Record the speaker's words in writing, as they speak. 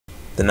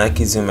the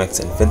Nike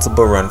ZoomX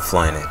Invincible Run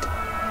Flyknit.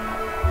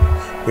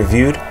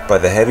 Reviewed by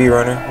the heavy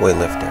runner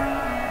weightlifter.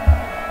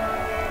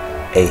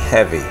 A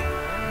heavy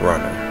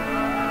runner.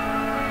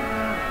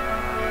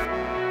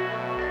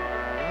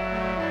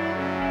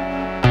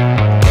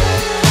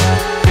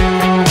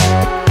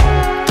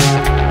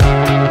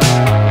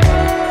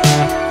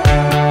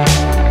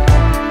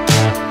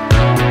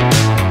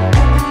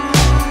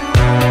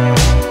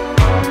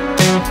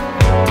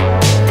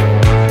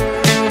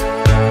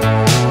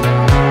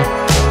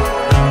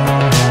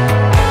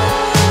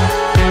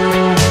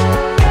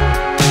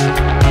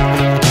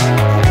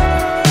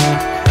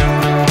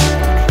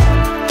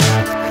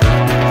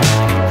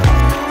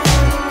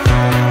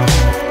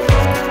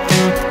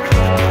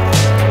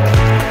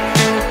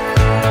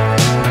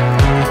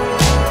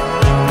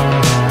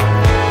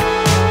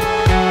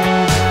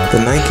 The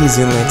Nike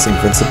ZoomX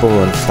Invincible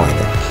Run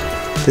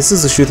Flyknit. This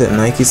is a shoe that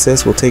Nike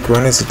says will take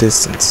runners a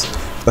distance,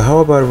 but how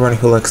about a runner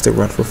who likes to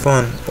run for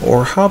fun,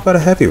 or how about a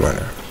heavy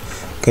runner?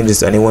 Can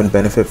just anyone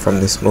benefit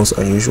from this most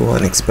unusual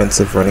and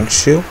expensive running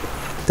shoe?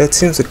 That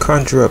seems to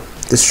conjure up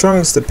the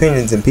strongest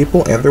opinions in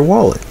people and their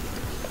wallet.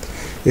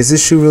 Is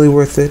this shoe really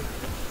worth it?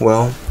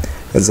 Well,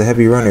 as a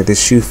heavy runner,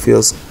 this shoe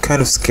feels kind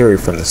of scary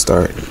from the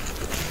start.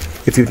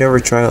 If you've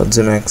never tried out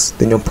ZoomX,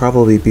 then you'll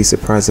probably be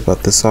surprised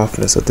about the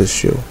softness of this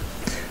shoe.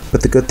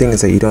 But the good thing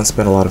is that you don't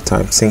spend a lot of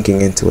time sinking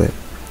into it.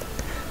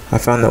 I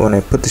found that when I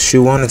put the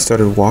shoe on and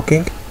started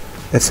walking,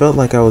 it felt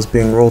like I was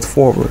being rolled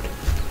forward.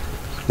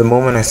 The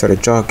moment I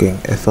started jogging,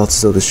 it felt as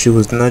though the shoe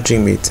was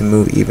nudging me to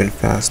move even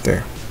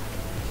faster.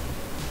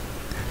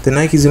 The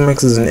Nike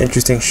ZoomX is an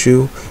interesting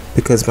shoe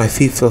because my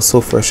feet feel so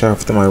fresh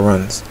after my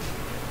runs.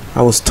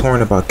 I was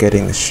torn about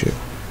getting the shoe.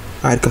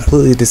 I had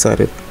completely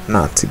decided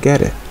not to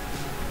get it.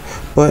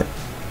 But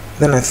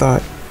then I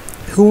thought,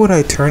 who would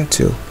I turn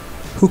to?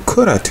 Who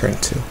could I turn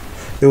to?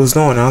 There was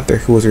no one out there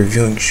who was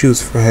reviewing shoes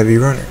for heavy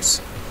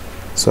runners.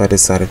 So I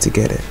decided to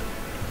get it.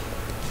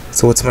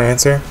 So what's my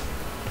answer?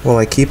 Will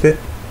I keep it?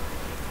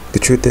 The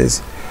truth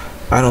is,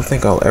 I don't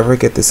think I'll ever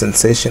get the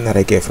sensation that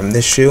I get from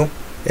this shoe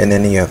and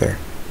any other.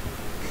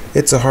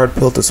 It's a hard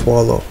pill to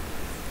swallow.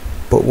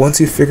 But once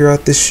you figure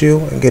out this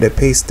shoe and get it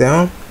paced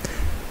down,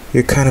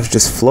 you're kind of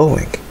just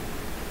flowing.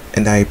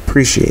 And I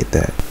appreciate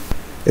that,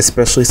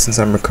 especially since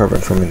I'm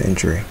recovering from an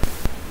injury.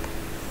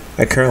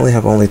 I currently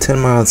have only 10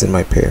 miles in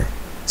my pair,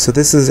 so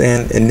this is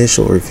an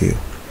initial review,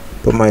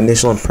 but my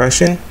initial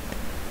impression,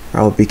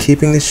 I will be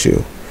keeping the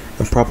shoe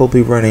and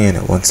probably running in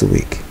it once a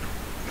week.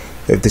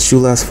 If the shoe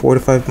lasts 4 to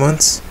 5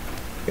 months,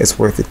 it's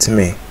worth it to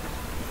me.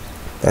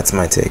 That's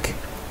my take.